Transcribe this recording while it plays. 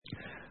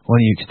Why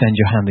don't you extend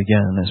your hand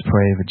again and let's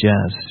pray over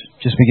Jazz.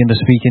 Just begin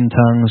to speak in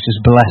tongues.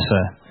 Just bless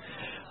her.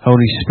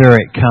 Holy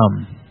Spirit,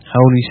 come.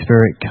 Holy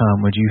Spirit,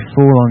 come. Would you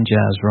fall on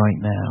Jazz right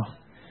now?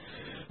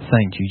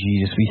 Thank you,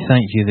 Jesus. We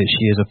thank you that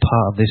she is a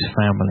part of this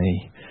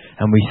family.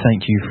 And we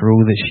thank you for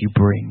all that she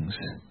brings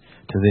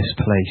to this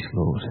place,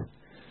 Lord.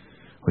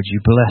 Would you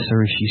bless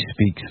her as she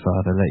speaks,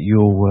 Father? Let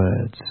your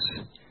words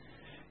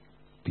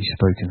be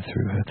spoken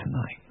through her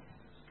tonight.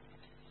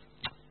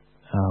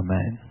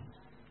 Amen.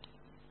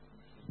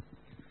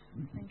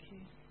 Thank you.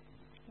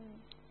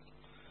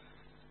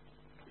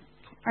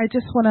 I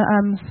just want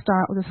to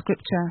start with a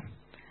scripture,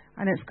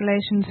 and it's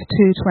Galatians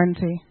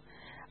 2:20,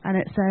 and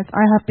it says,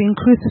 "I have been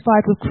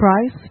crucified with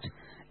Christ.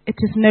 It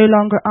is no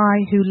longer I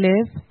who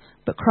live,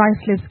 but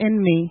Christ lives in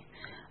me.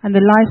 And the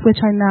life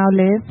which I now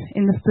live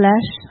in the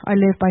flesh, I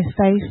live by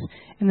faith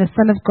in the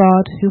Son of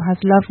God who has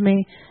loved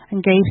me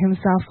and gave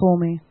himself for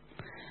me."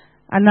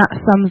 And that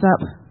sums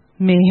up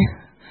me.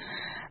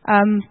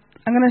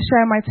 I'm going to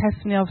share my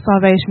testimony of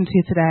salvation to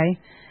you today.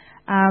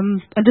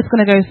 I'm just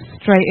going to go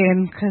straight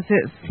in because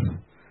it's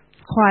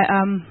quite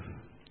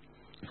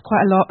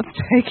a lot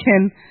to take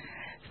in.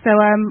 So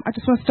I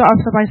just want to start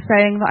off by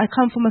saying that I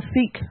come from a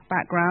Sikh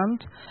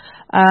background.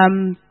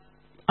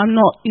 I'm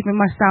not even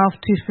myself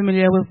too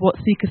familiar with what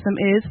Sikhism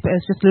is, but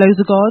it's just loads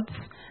of gods.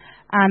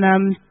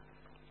 And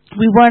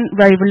we weren't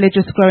very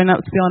religious growing up,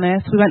 to be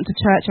honest. We went to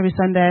church every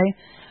Sunday,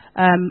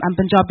 and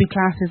Punjabi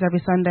classes every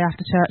Sunday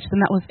after church,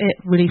 and that was it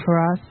really for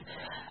us.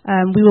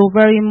 We were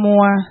very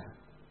more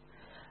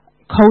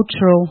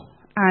cultural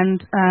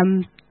and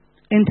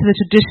into the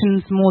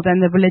traditions more than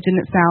the religion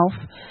itself.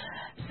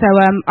 So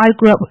I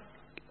grew up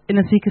in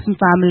a Sikhism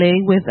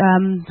family with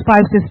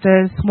 5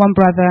 sisters, 1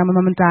 brother, and my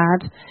mum and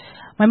dad.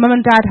 My mum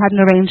and dad had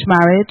an arranged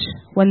marriage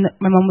when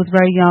my mum was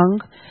very young,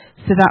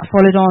 so that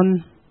followed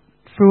on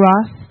through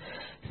us.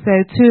 So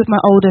 2 of my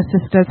older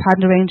sisters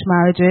had arranged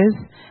marriages.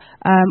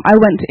 I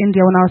went to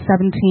India when I was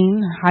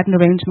 17, had an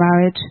arranged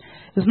marriage.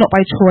 It was not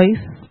by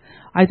choice.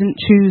 I didn't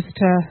choose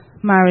to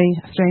marry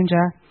a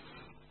stranger.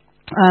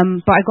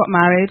 But I got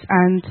married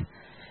and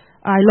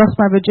I lost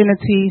my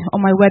virginity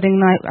on my wedding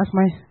night as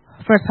my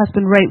first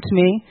husband raped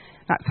me.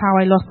 That's how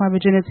I lost my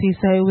virginity.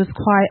 So it was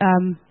quite,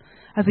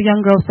 as a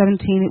young girl,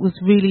 17, it was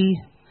really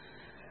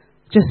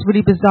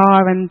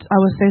bizarre, and I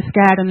was so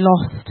scared and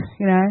lost,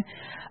 you know.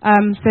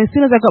 So as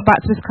soon as I got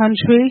back to this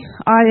country,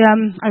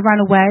 I ran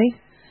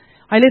away.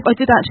 I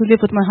did actually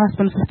live with my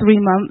husband for 3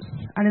 months,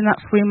 and in that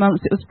 3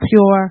 months it was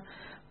pure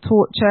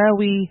torture.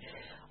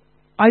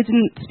 I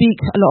didn't speak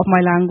a lot of my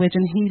language,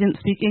 and he didn't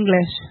speak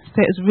English, so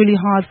it was really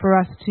hard for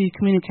us to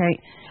communicate.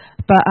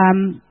 But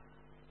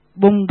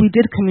when we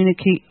did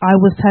communicate, I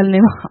was telling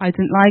him I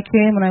didn't like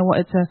him, and I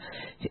wanted to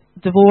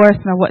divorce,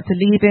 and I wanted to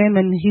leave him,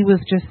 and he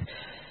was just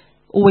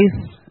always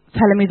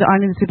telling me that I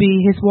needed to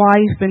be his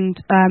wife and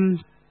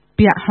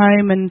be at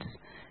home and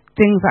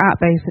things like that,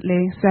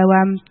 basically. So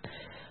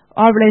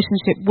our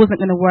relationship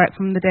wasn't going to work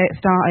from the day it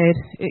started,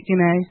 you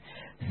know.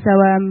 So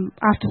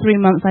after 3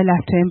 months I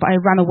left him, but I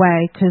ran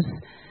away because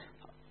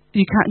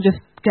you can't just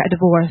get a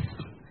divorce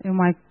in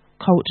my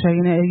culture,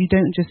 you know. You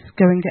don't just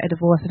go and get a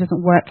divorce. It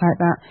doesn't work like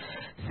that.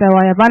 So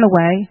I ran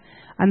away,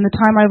 and the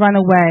time I ran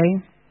away,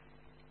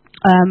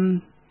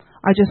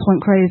 I just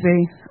went crazy.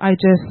 I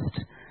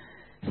just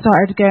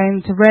started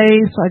going to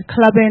raves, started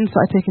clubbing,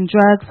 started taking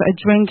drugs, started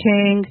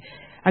drinking.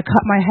 I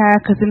cut my hair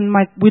because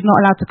we're not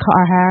allowed to cut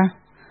our hair.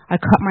 I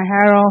cut my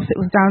hair off.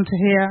 It was down to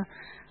here,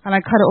 and I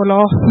cut it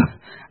all off.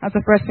 That's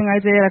the first thing I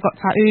did. I got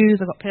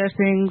tattoos, I got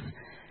piercings.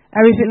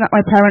 Everything that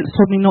my parents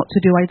told me not to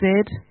do, I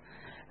did.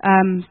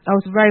 I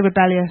was very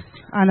rebellious,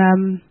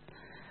 and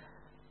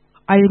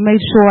I made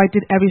sure I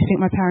did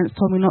everything my parents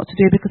told me not to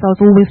do, because I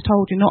was always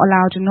told, you're not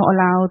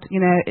allowed,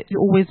 you know,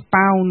 you're always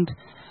bound.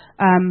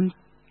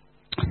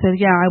 So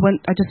yeah,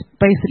 I just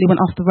basically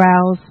went off the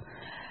rails.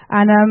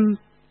 And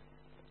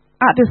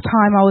at this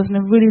time I was in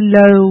a really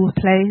low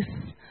place.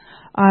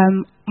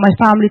 My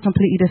family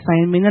completely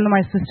disowned me. None of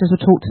my sisters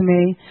would talk to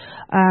me.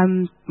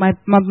 My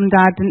mum and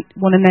dad didn't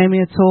want to know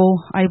me at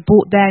all. I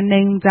brought their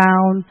name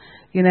down,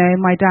 you know,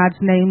 my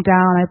dad's name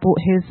down. I brought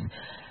his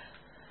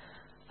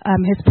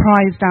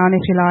prize down,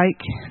 if you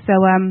like. So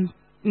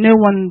no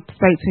one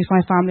spoke to me from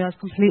my family. I was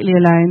completely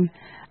alone.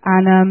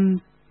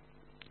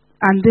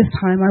 And this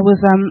time I was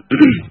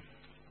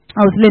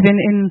I was living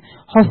in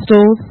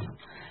hostels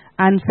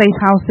and safe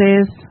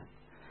houses.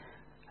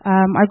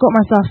 I got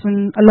myself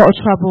in a lot of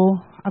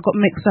trouble. I got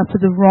mixed up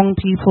with the wrong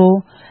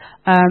people.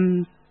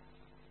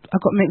 I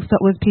got mixed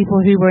up with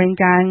people who were in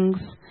gangs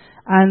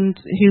and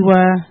who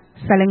were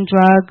selling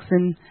drugs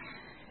and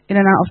in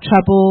and out of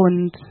trouble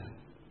and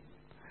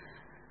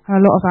a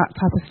lot of that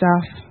type of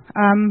stuff.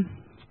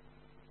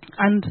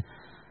 And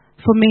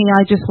for me,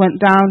 I just went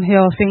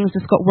downhill. Things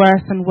just got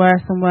worse and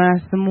worse and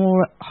worse. The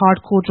more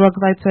hardcore drugs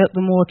I took,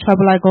 the more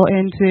trouble I got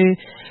into.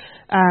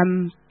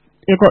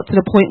 It got to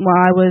the point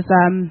where I was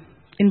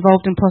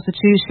involved in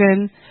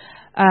prostitution.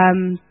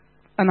 And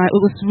it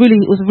was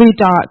really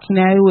dark, you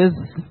know. It was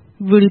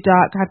really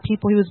dark. I had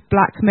people who was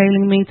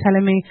blackmailing me,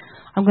 telling me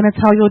I'm going to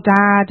tell your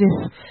dad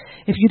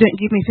if you don't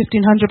give me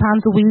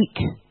 £1,500 a week,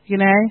 you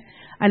know.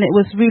 And it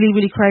was really,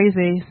 really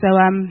crazy. So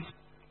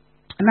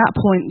at that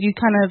point,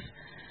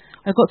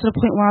 I got to the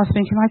point where I was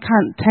thinking, I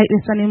can't take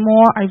this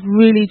anymore. I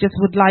really just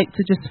would like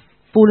to just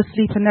fall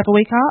asleep and never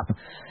wake up.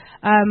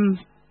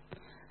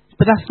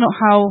 But that's not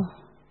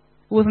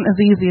it wasn't as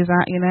easy as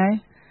that, you know.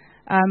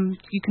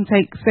 You can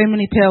take so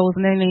many pills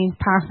and only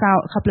pass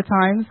out a couple of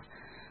times.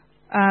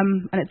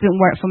 And it didn't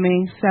work for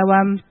me. So,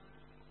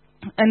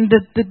 and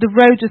the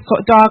road just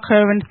got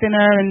darker and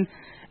thinner, and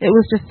it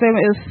was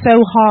so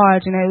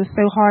hard, you know. It was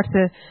so hard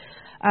to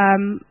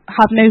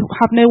have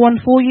no one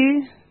for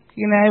you,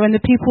 you know. And the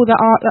people that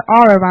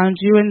are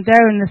around you, and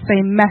they're in the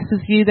same mess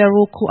as you. They're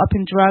all caught up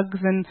in drugs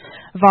and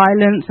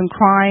violence and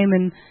crime,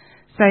 and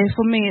so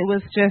for me, it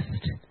was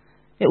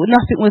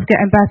nothing was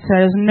getting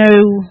better.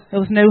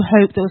 There was no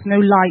hope. There was no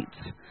light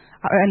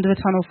at the end of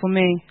the tunnel for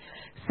me.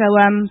 So,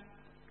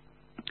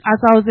 as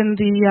I was in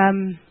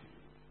the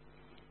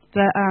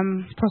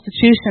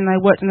prostitution, I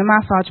worked in a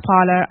massage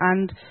parlour,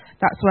 and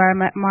that's where I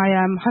met my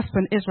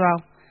husband,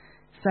 Israel.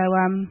 So,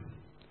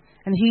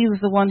 and he was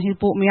the one who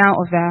brought me out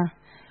of there.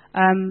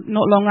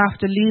 Not long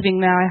after leaving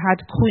there, I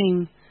had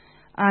Queen,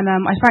 and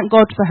I thank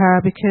God for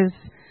her, because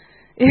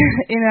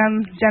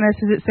in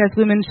Genesis it says,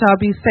 "Women shall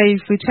be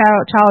saved through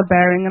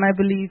childbearing," and I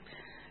believe,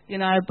 you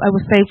know, I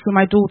was saved through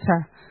my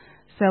daughter.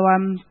 So,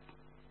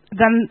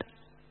 then.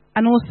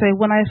 And also,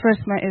 when I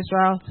first met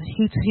Israel,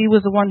 he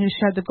was the one who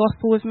shared the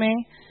gospel with me.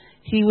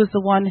 He was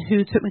the one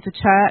who took me to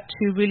church,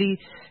 who really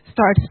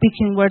started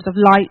speaking words of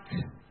light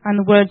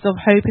and words of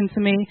hope into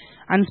me,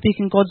 and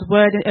speaking God's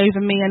word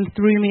over me and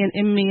through me and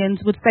in me, and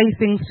would say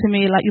things to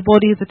me like, your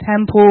body is a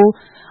temple.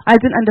 I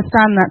didn't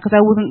understand that because I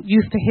wasn't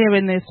used to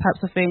hearing those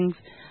types of things.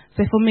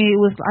 So for me,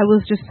 I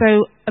was just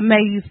so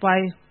amazed by,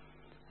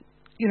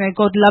 you know,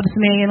 God loves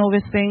me and all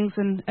these things,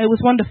 and it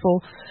was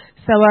wonderful.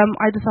 So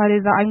I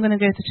decided that I'm going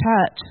to go to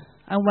church.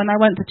 And when I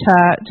went to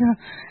church,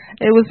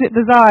 it was a bit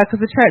bizarre,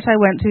 because the church I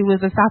went to was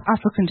a South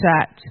African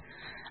church.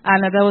 And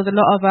there was a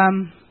lot of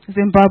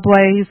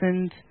Zimbabweans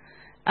and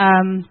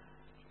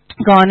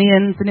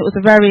Ghanaians, and it was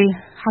a very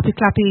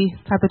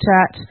happy-clappy type of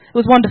church. It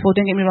was wonderful,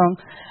 don't get me wrong.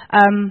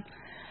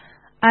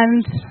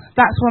 And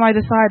that's when I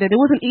decided. It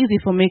wasn't easy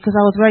for me, because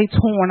I was very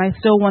torn. I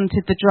still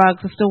wanted the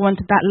drugs. I still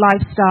wanted that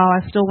lifestyle.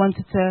 I still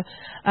wanted to...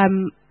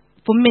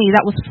 for me,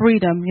 that was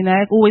freedom, you know.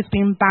 I've always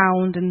been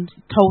bound and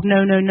told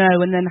no,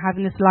 and then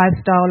having this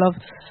lifestyle of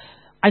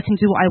I can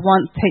do what I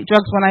want, take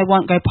drugs when I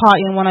want, go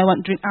partying when I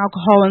want, drink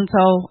alcohol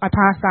until I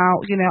pass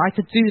out. You know, I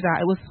could do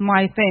that. It was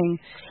my thing.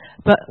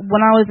 But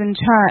when I was in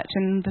church,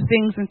 and the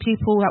things and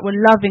people that were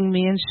loving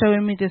me and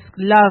showing me this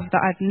love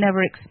that I've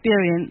never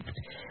experienced,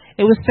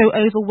 it was so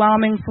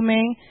overwhelming for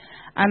me.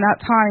 And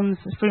at times,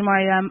 through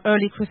my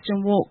early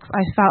Christian walks,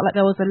 I felt like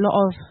there was a lot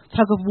of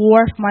tug of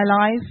war for my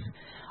life.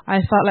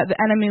 I felt like the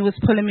enemy was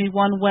pulling me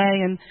one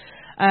way, and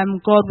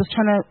God was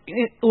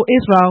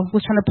Israel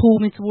was trying to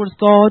pull me towards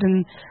God,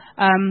 and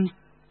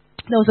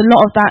there was a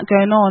lot of that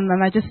going on,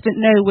 and I just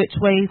didn't know which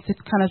way to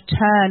kind of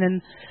turn.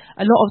 And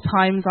a lot of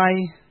times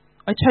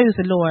I chose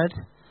the Lord.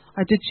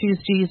 I did choose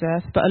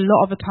Jesus, but a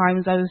lot of the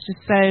times I was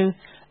just so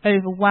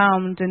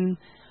overwhelmed and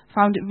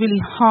found it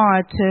really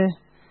hard to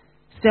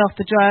stay off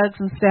the drugs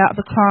and stay out of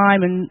the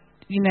crime. And,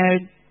 you know,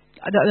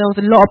 there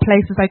was a lot of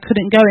places I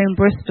couldn't go in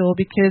Bristol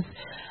because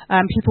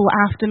people were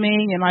after me,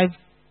 and I've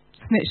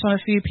snitched on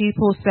a few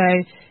people, so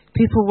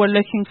people were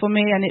looking for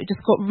me, and it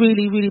just got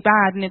really, really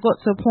bad. And it got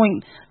to a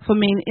point for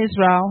me in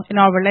Israel, in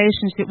our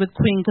relationship with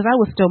Queen, because I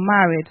was still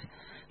married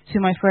to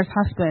my first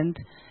husband,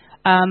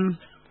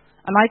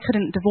 and I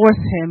couldn't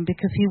divorce him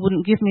because he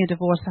wouldn't give me a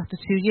divorce after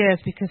 2 years,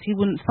 because he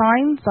wouldn't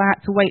sign, so I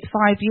had to wait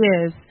 5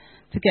 years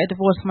to get a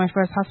divorce from my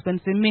first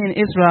husband. So me and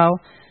Israel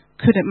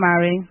couldn't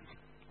marry.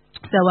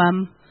 So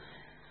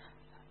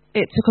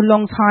it took a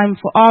long time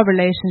for our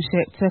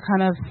relationship to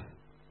kind of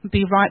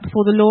be right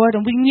before the Lord,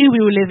 and we knew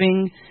we were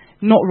living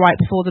not right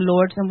before the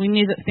Lord, and we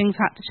knew that things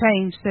had to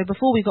change. So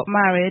before we got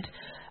married,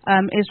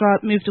 Israel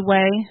moved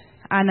away,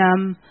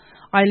 and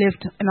I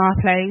lived in our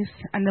place.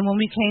 And then when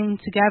we came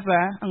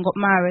together and got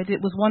married,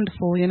 it was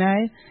wonderful, you know,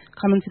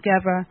 coming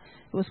together.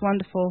 It was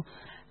wonderful.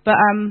 But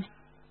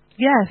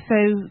so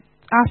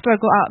after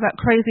I got out of that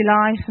crazy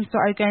life and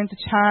started going to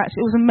church,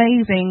 it was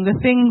amazing. The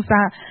things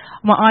that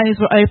my eyes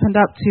were opened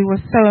up to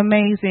were so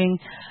amazing.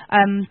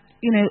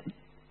 You know,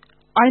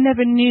 I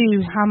never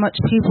knew how much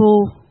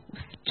people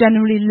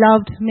generally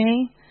loved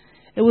me.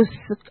 It was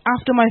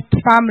after my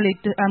family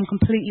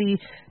completely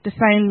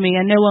disowned me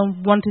and no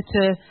one wanted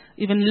to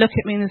even look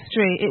at me in the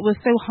street. It was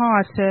so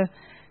hard to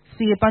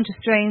see a bunch of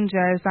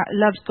strangers that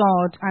loved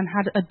God and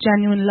had a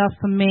genuine love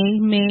for me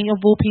of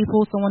all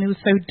people, someone who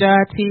was so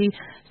dirty,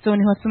 someone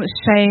who had so much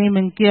shame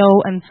and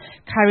guilt and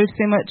carried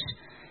so much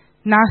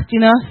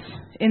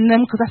nastiness in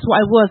them, because that's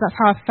what I was. That's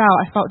how I felt.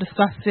 I felt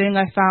disgusting.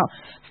 I felt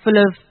full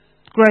of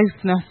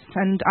grossness,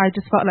 and I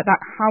just felt like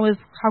that.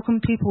 How can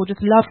people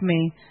just love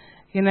me?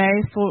 You know,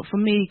 for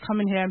me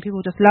coming here and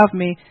people just love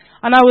me,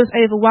 and I was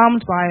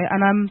overwhelmed by it.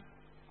 And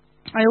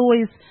I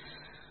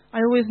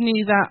always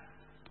knew that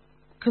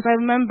because I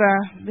remember,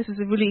 this is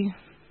a really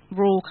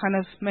raw kind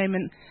of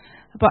moment,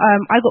 but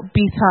I got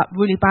beat up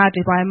really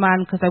badly by a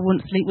man because I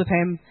wouldn't sleep with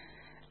him.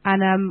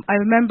 And I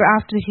remember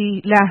after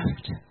he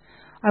left,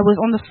 I was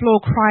on the floor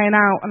crying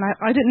out, and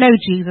I didn't know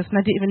Jesus, and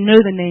I didn't even know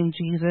the name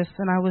Jesus,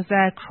 and I was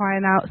there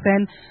crying out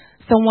saying,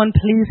 someone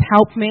please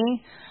help me.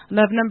 And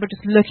I remember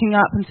just looking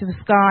up into the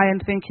sky and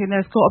thinking,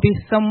 there's got to be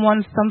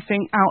someone,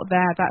 something out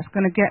there that's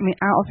going to get me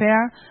out of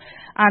here.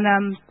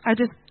 And I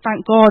just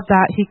thank God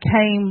that he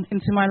came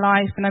into my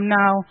life, and I'm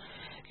now,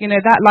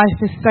 that life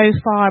is so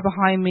far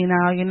behind me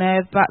now,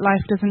 that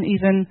life doesn't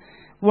even,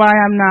 where I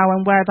am now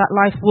and where that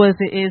life was,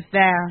 it is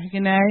there,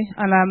 and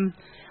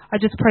I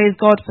just praise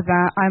God for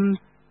that.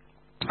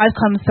 I've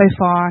come so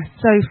far.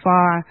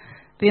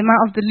 The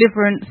amount of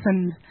deliverance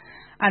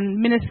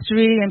and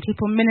ministry and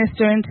people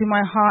minister into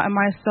my heart and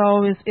my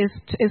soul is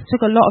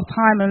took a lot of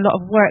time and a lot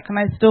of work, and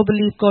I still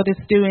believe God is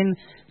doing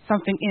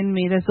something in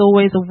me. There's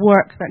always a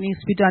work that needs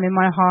to be done in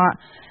my heart,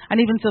 and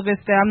even till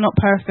this day, I'm not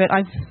perfect.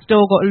 I've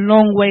still got a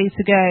long way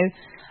to go,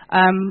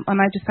 and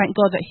I just thank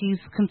God that he's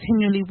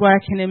continually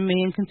working in me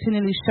and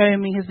continually showing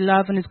me his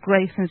love and his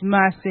grace and his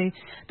mercy,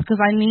 because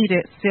I need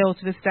it still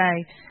to this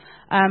day.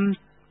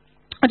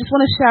 I just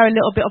want to share a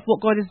little bit of what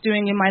God is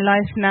doing in my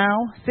life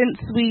now. Since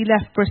we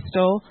left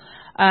Bristol,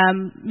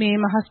 me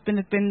and my husband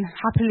have been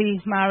happily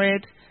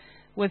married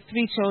with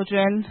 3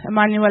 children.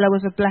 Emanuela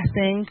was a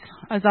blessing.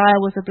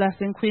 Isaiah was a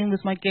blessing. Queen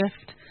was my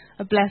gift,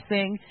 a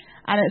blessing.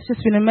 And it's just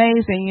been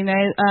amazing,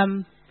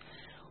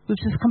 We've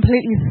just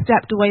completely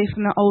stepped away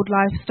from that old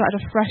life,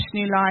 started a fresh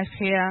new life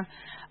here.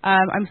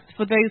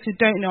 For those who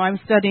don't know, I'm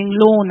studying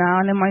law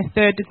now, and in my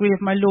 3rd degree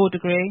of my law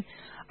degree.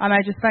 And I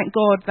just thank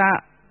God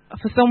that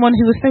for someone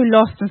who was so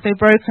lost and so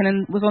broken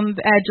and was on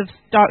the edge of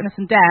darkness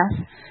and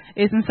death,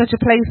 is in such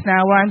a place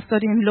now where I'm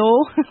studying law,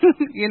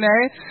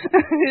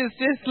 It's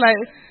just like,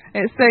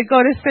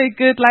 God is so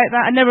good like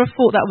that. I never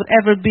thought that would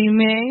ever be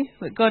me,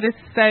 but God is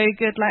so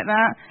good like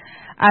that.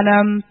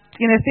 And,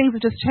 things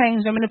have just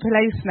changed. I'm in a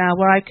place now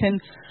where I can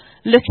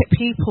look at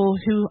people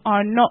who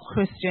are not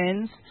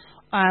Christians,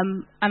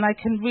 and I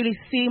can really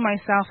see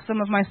some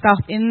of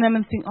myself in them,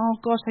 and think, oh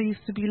gosh, I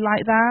used to be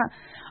like that.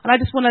 And I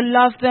just want to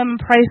love them and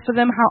pray for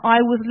them how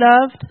I was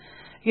loved,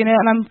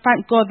 and I'm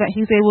thank God that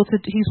he's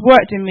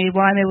worked in me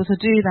where I'm able to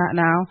do that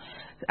now.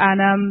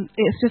 And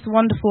it's just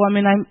wonderful. I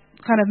mean, I'm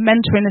kind of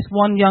mentoring this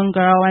one young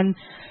girl, and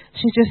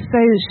she just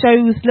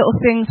shows little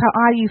things how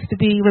I used to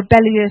be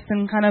rebellious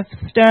and kind of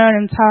stern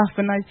and tough,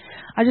 and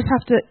I just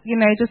have to,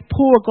 just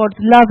pour God's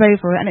love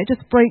over it, and it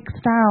just breaks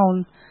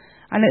down.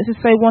 And it's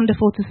just so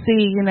wonderful to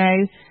see,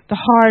 the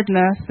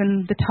hardness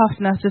and the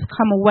toughness just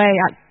come away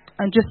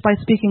and just by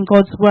speaking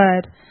God's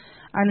word.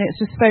 And it's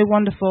just so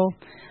wonderful.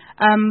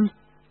 So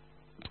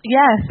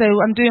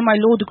I'm doing my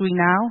law degree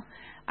now,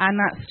 and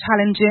that's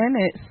challenging.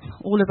 It's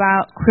all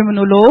about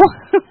criminal law,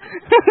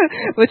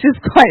 which is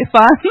quite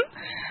fun.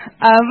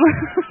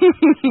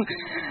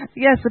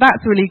 So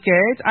that's really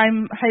good. I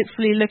am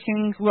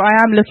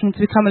looking to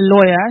become a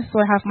lawyer, so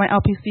I have my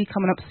LPC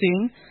coming up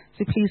soon.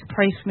 So please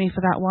pray for me for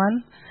that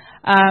one.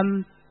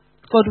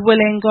 God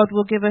willing, God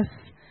will give us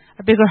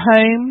a bigger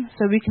home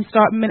so we can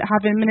start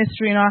having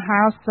ministry in our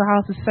house. The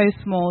house is so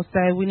small,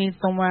 so we need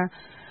somewhere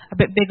a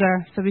bit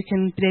bigger so we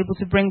can be able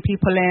to bring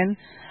people in.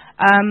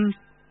 And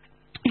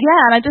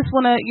I just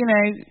want to,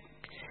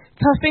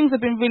 things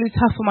have been really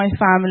tough for my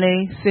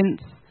family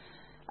since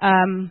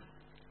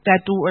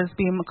their daughters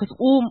because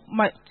all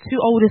my 2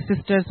 oldest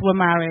sisters were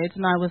married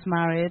and I was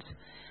married.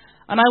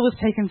 And I was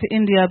taken to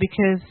India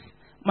because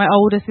my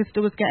older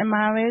sister was getting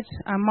married,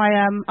 and my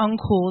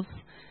uncles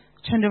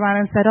turned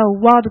around and said,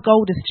 oh, while the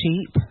gold is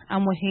cheap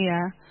and we're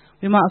here,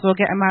 we might as well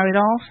get married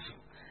off.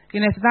 So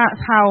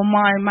that's how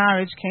my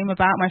marriage came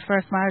about, my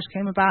first marriage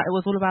came about. It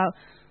was all about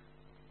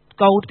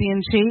gold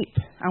being cheap,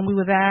 and we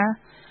were there.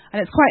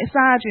 And it's quite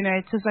sad,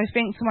 because I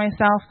think to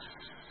myself,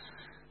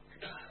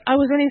 I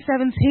was only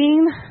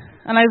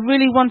 17, and I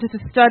really wanted to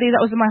study.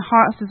 That was my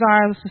heart's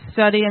desire, was to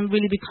study and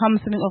really become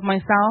something of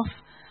myself.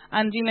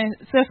 And,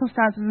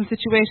 circumstances and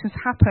situations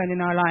happen in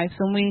our lives,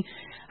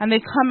 and they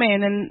come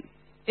in, and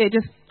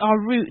our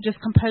route just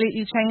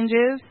completely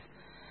changes.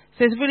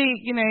 So it's really,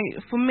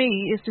 for me,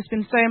 it's just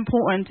been so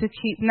important to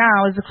keep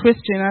now as a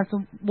Christian, as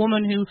a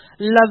woman who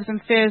loves and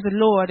fears the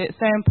Lord. It's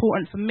so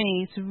important for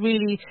me to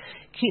really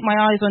keep my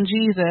eyes on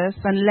Jesus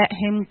and let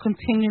him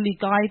continually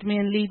guide me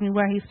and lead me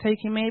where he's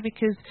taking me,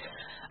 because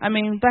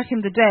back in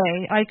the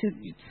day,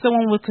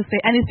 someone could say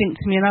anything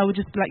to me and I would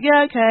just be like,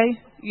 yeah, okay.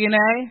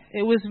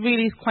 It was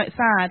really quite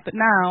sad. But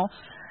now,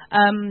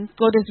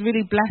 God has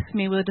really blessed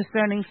me with a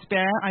discerning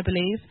spirit, I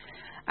believe,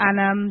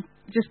 and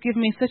just give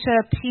me such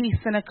a peace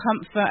and a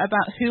comfort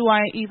about who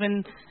I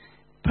even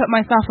put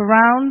myself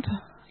around.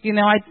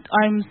 I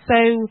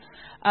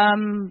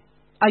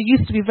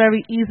used to be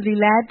very easily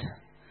led,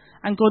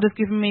 and God has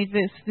given me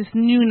this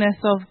newness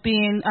of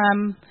being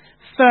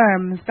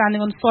firm,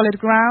 standing on solid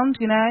ground,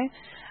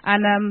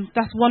 and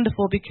that's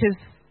wonderful, because,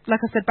 like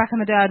I said, back in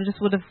the day I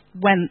just would have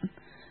went.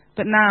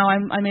 But now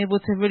I'm able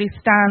to really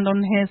stand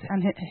on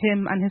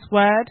him and his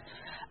word.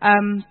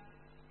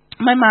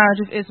 my marriage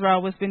with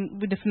Israel was been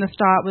from the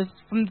start, was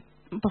from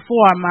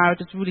before our marriage,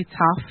 was really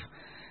tough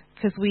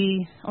because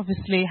we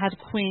obviously had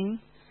a queen,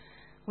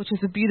 which is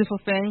a beautiful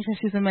thing because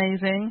she's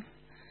amazing.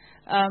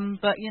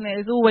 But you know,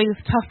 it was always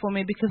tough for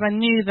me because I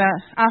knew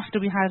that after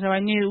we had her, I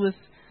knew it was,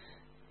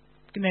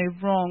 you know,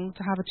 wrong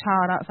to have a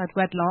child outside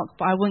wedlock,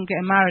 but I wouldn't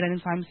get married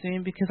anytime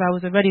soon because I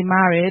was already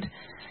married.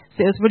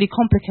 So it was really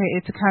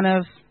complicated to kind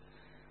of,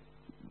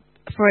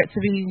 for it to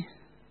be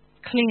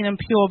clean and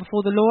pure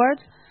before the Lord.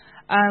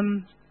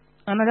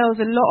 And there was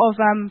a lot of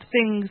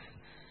things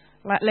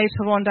like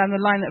later on down the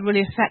line that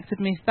really affected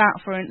me. That,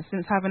 for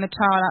instance, having a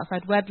child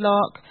outside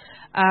wedlock.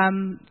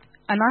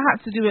 And I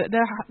had to do it.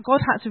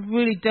 God had to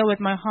really deal with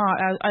my heart.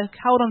 I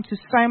held on to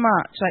so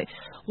much. Like,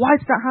 why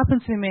did that happen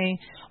to me?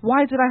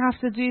 Why did I have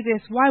to do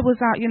this? Why was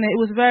that? You know, it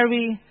was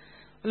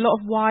a lot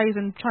of whys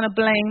and trying to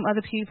blame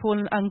other people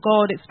and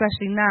God,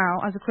 especially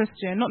now as a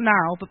Christian. Not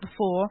now, but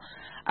before.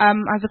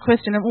 As a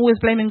Christian, I'm always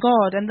blaming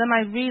God. And then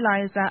I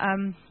realized that,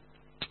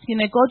 you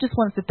know, God just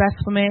wants the best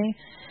for me.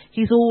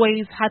 He's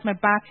always had my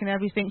back and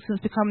everything since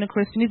becoming a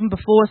Christian, even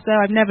before. So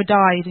I've never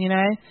died, you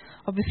know,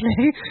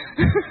 obviously.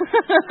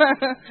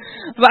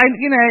 But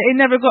you know, it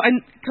never got.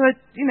 Cause,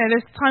 you know,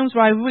 there's times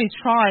where I really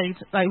tried,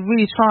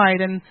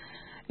 and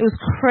it was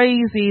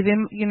crazy.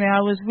 Then, you know,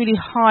 I was really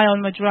high on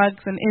my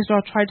drugs, and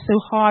Israel tried so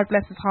hard,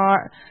 bless his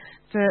heart,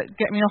 to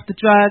get me off the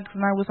drugs.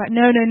 And I was like,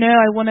 no,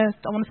 I want to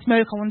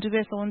smoke. I want to do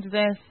this. I want to do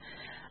this.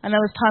 And there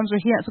was times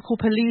where he had to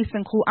call police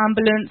and call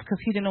ambulance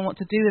because he didn't know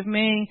what to do with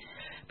me.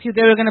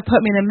 They were going to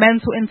put me in a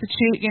mental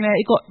institute. You know,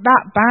 it got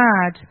that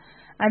bad.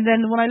 And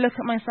then when I look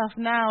at myself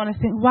now and I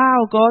think,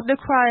 wow, God,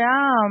 look where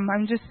I am.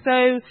 I'm just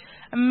so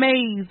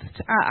amazed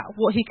at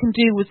what he can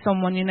do with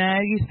someone, you know.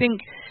 You think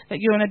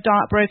that you're in a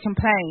dark, broken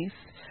place.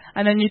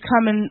 And then you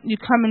come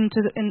into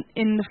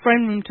in the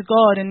throne room to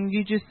God and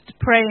you just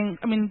praying.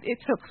 I mean, it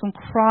took some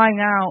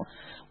crying out.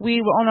 We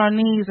were on our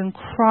knees and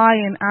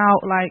crying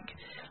out, like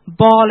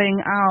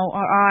bawling out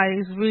our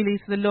eyes really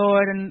to the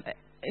Lord, and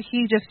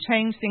he just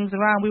changed things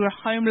around. We were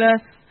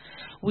homeless.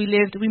 We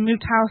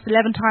moved house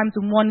 11 times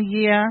in 1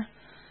 year.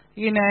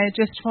 You know,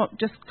 just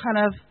kind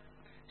of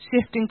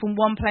shifting from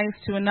one place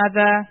to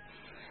another.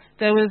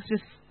 There was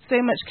just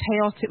so much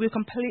chaotic. We were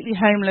completely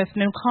homeless.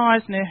 No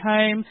cars, no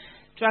home.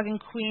 Dragging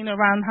Queen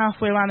around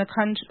halfway around the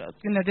country.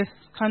 You know, this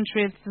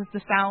country is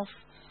the south.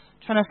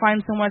 Trying to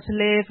find somewhere to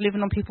live.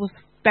 Living on people's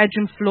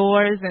bedroom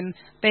floors, and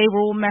they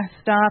were all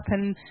messed up.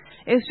 And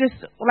it's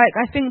just like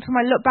I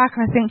look back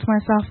and I think to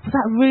myself, was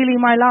that really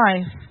my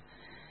life?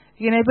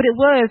 You know, but it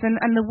was.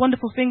 And the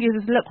wonderful thing is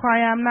look where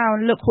I am now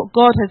and look what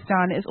God has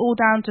done. It's all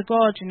down to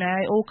God, you know.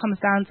 It all comes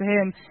down to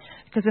him.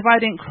 Because if I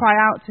didn't cry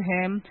out to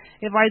him,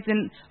 if I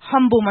didn't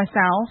humble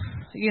myself,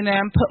 you know,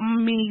 and put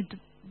me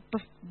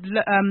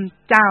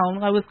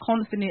down, I was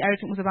constantly,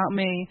 everything was about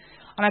me.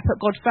 And I put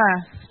God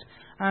first.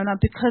 And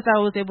because I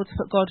was able to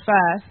put God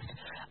first,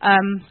 I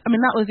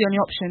mean, that was the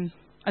only option.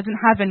 I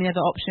didn't have any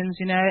other options,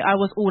 you know. I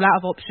was all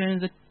out of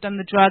options. I'd done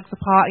the drugs, the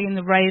partying,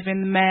 the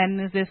raving, the men,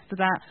 the this, the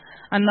that,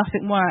 and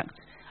nothing worked.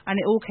 And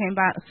it all came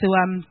back to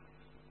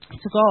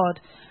God.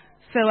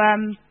 So,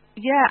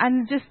 yeah,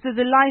 and just the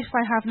life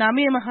I have now.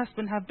 Me and my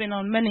husband have been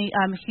on many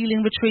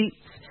healing retreats,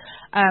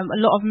 a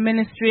lot of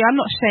ministry. I'm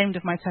not ashamed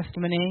of my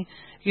testimony.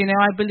 You know,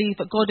 I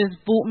believe that God has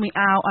brought me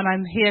out, and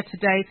I'm here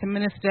today to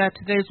minister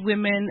to those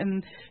women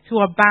and who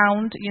are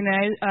bound, you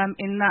know,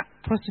 in that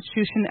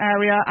prostitution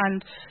area,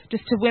 and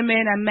just to women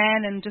and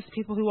men and just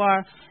people who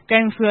are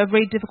going through a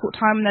very difficult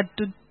time in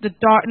the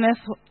darkness,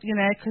 you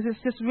know, because it's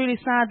just really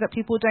sad that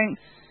people don't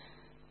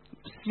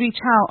reach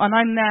out, and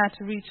I'm there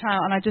to reach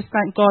out, and I just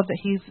thank God that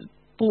he's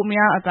brought me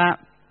out of that.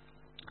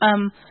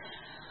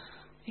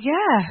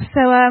 So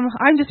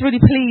I'm just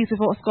really pleased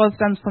with what God's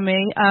done for me.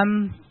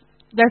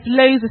 There's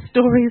loads of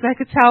stories I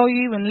could tell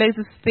you and loads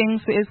of things,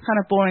 but it's kind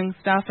of boring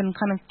stuff and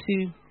kind of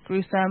too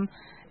gruesome.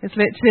 It's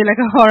literally like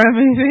a horror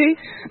movie,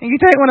 and you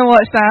don't want to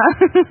watch that.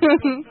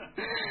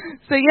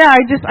 So yeah,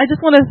 I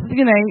just want to,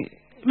 you know,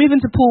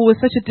 moving to Poole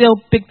was such a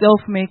big deal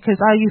for me, because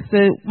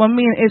when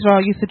me and Israel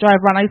used to drive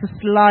around, I used to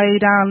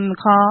slide down in the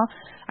car,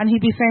 and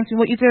he'd be saying to me,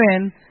 "What are you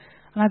doing?"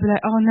 And I'd be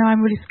like, "Oh no,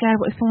 I'm really scared.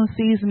 What if someone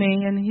sees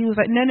me?" And he was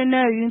like, No,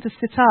 you need to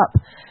sit up.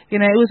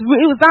 You know, it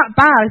was that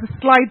bad. I used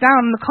to slide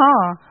down in the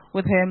car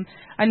with him,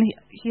 and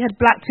he had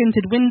black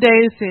tinted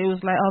windows, so it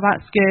was like, oh,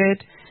 that's good.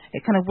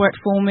 It kind of worked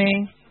for me,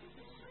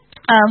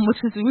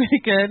 which was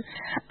really good.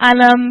 And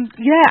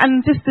and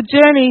just the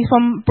journey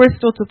from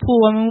Bristol to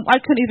Poole. I mean, I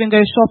couldn't even go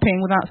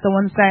shopping without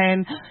someone saying,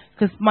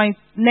 because my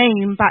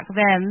name back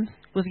then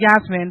was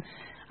Yasmin,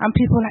 and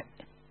people were like,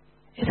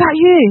 "Is that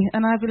you?"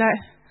 And I'd be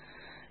like,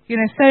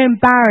 you know, so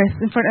embarrassed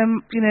in front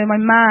of, you know,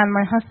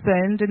 my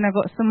husband, and I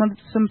got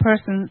some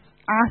person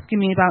asking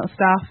me about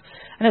stuff,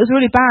 and it was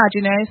really bad,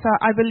 you know. So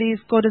I believe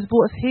God has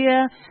brought us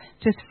here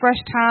to Fresh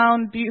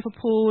Town, beautiful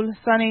Poole,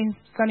 sunny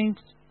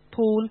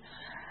Poole,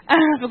 I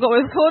forgot what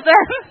it was called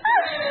then.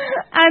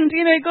 And,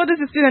 God has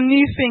just done a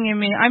new thing in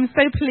me. I'm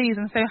so pleased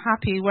and so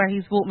happy where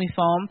he's brought me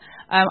from.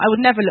 I would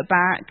never look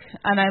back.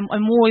 And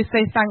I'm always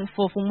so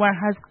thankful from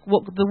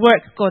what the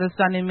work God has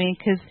done in me,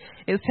 because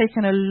it's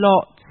taken a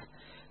lot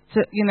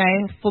to,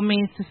 for me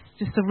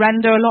to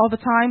surrender a lot of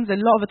the times. A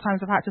lot of the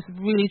times I've had to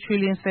really,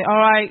 truly and say, all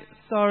right,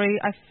 sorry,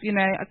 I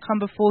come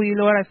before you,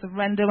 Lord. I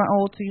surrender my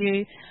all to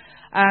you.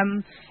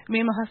 Me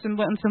and my husband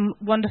went on some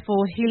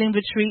wonderful healing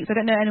retreats. I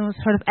don't know if anyone's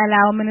heard of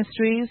LL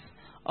Ministries.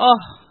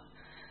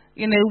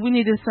 We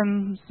needed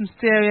some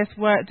serious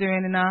work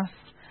doing in us.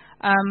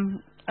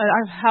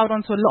 I've held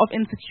on to a lot of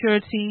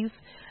insecurities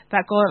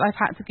that I've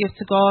had to give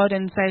to God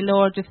and say,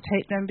 Lord, just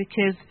take them,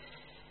 because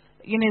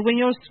when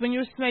you're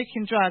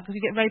smoking drugs,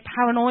 you get very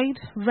paranoid.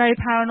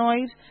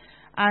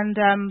 And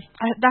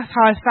that's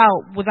how I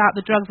felt without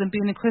the drugs and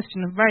being a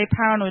Christian. Very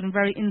paranoid and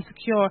very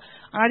insecure.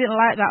 And I didn't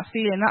like that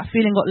feeling. That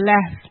feeling got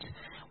left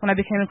when I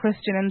became a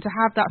Christian. And to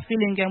have that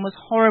feeling again was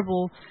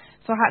horrible.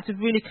 So I had to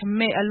really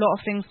commit a lot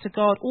of things to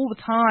God all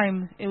the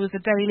time. It was a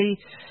daily,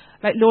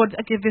 Lord,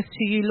 I give this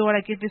to you. Lord,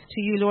 I give this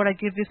to you. Lord, I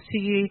give this to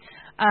you.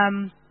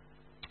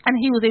 And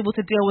he was able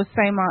to deal with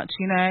so much,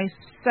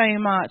 so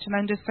much. And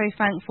I'm just so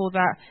thankful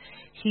that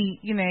he,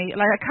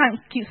 I can't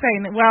keep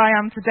saying that where I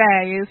am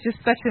today is just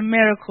such a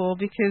miracle,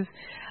 because,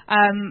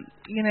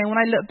 when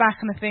I look back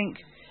and I think,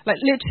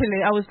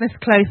 literally, I was this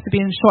close to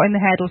being shot in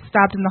the head or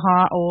stabbed in the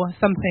heart or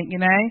something,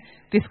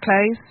 this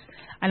close.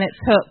 And it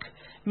took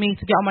me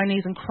to get on my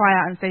knees and cry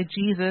out and say,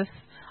 Jesus,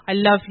 I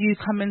love you,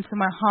 come into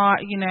my heart,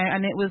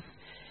 and it was,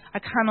 I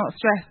cannot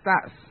stress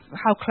that's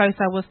how close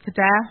I was to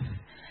death.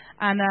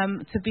 And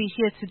to be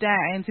here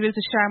today and to be able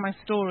to share my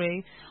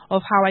story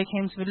of how I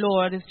came to the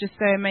Lord is just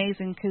so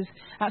amazing, because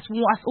that's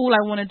all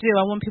I want to do.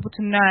 I want people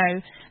to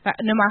know that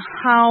no matter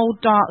how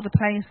dark the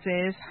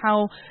place is,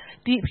 how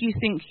deep you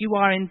think you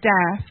are in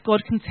death,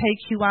 God can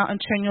take you out and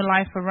turn your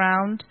life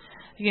around,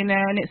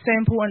 and it's so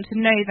important to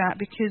know that,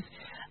 because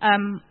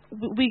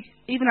we,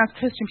 even as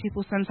Christian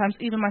people sometimes,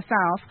 even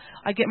myself,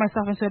 I get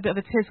myself into a bit of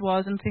a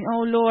tiswas and think,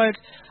 oh Lord,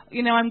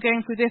 I'm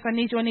going through this, I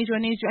need you. And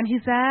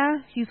he's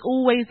there, he's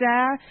always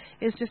there.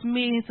 It's just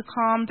me to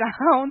calm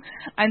down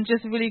and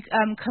just really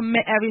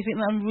commit everything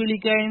that I'm really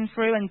going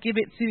through and give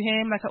it to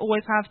him, like I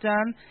always have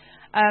done.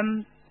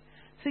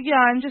 So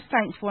I'm just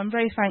thankful. I'm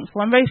very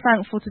thankful. I'm very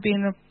thankful to be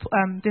in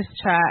this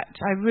church.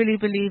 I really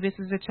believe this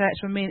is a church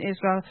for me in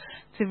Israel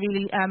to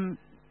really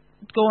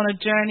go on a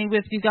journey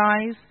with you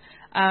guys.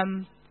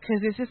 Because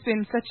it's just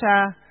been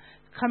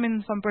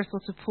coming from Bristol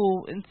to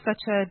Poole in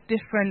such a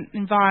different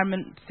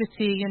environment,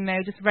 city,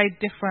 just very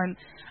different.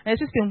 And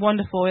it's just been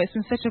wonderful. It's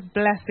been such a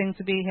blessing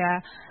to be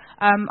here.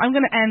 I'm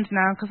going to end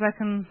now, because I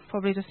can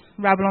probably just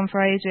rabble on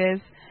for ages.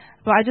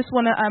 But I just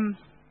want to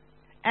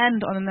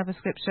end on another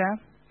scripture.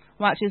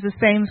 Well, actually, it's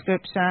the same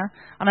scripture.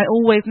 And I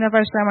always, whenever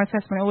I share my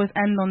testimony, I always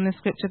end on this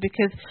scripture,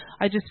 because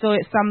I just feel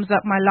it sums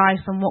up my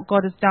life and what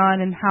God has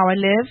done and how I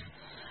live.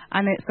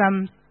 And it's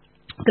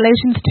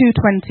Galatians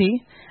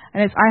 2:20,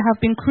 and it's, I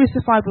have been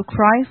crucified with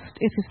Christ.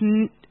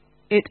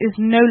 It is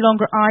no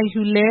longer I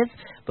who live,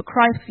 but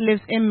Christ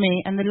lives in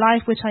me, and the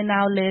life which I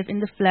now live in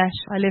the flesh,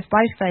 I live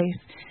by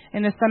faith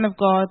in the Son of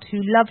God, who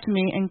loved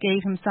me and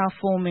gave himself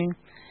for me.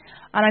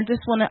 And I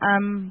just want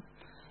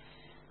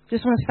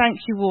to thank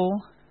you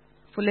all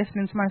for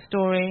listening to my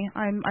story.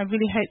 I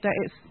really hope that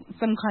it's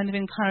some kind of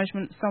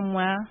encouragement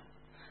somewhere.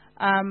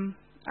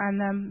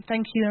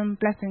 Thank you and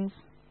blessings.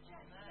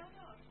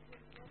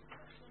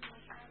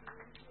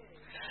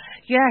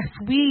 Yes,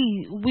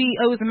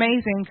 it was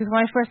amazing, because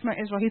when I first met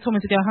Israel, he told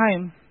me to go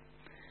home.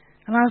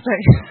 And I was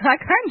like, I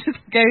can't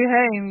just go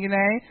home,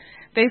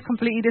 They've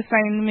completely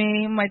disowned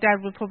me. My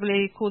dad would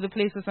probably call the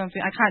police or something.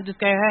 I can't just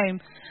go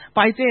home.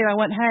 But I did. I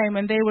went home,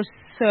 and they were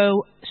so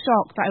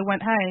shocked that I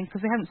went home,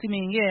 because they hadn't seen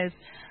me in years.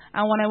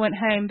 And when I went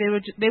home, they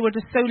were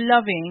just so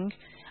loving,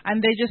 and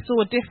they just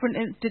saw a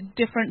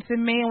difference in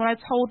me. And when I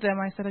told them,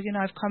 I said,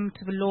 I've come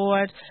to the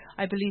Lord.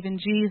 I believe in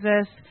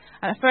Jesus.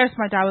 And at first,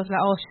 my dad was like,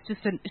 oh, she's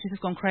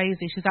just gone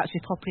crazy. She's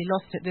actually properly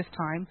lost it this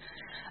time,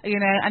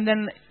 And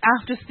then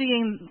after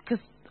seeing, because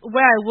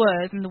where I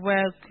was and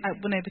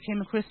when I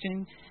became a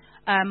Christian,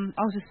 I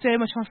was just so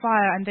much on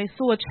fire, and they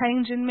saw a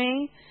change in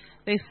me.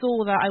 They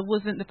saw that I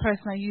wasn't the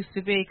person I used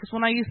to be, because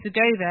when I used to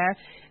go there,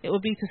 it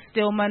would be to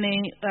steal money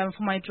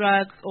for my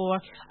drugs, or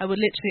I would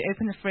literally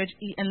open the fridge,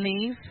 eat and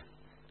leave.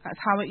 That's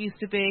how it used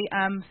to be.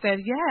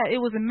 It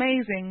was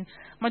amazing.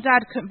 My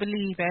dad couldn't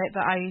believe it,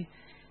 that I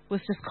was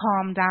just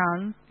calmed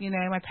down.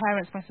 My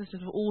parents, my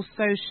sisters were all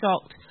so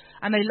shocked,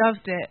 and they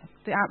loved it.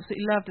 They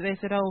absolutely loved it. They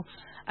said,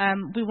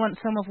 we want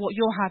some of what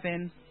you're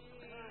having.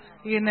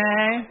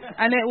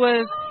 And it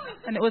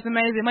was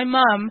amazing. My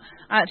mum,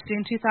 actually,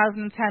 in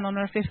 2010, on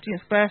her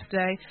 50th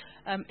birthday,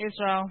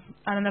 Israel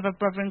and another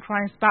brother in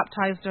Christ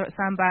baptized her at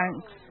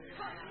Sandbanks.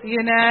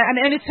 And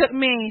it only took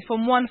me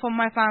from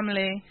my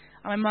family,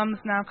 and my mum's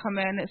now come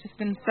in. It's just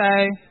been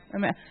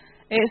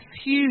it's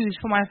huge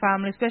for my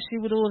family, especially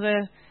with all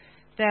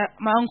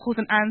my uncles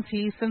and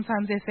aunties.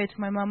 Sometimes they say to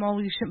my mum, oh,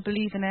 you shouldn't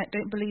believe in it,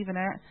 don't believe in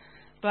it.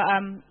 But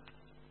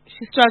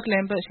she's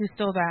struggling, but she's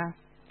still there.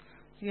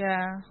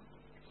 Yeah.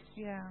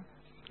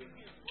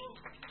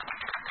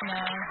 No.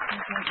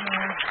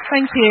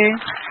 Thank you.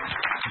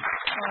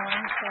 Oh,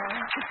 I'm sorry.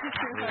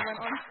 I went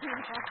on too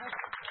hard.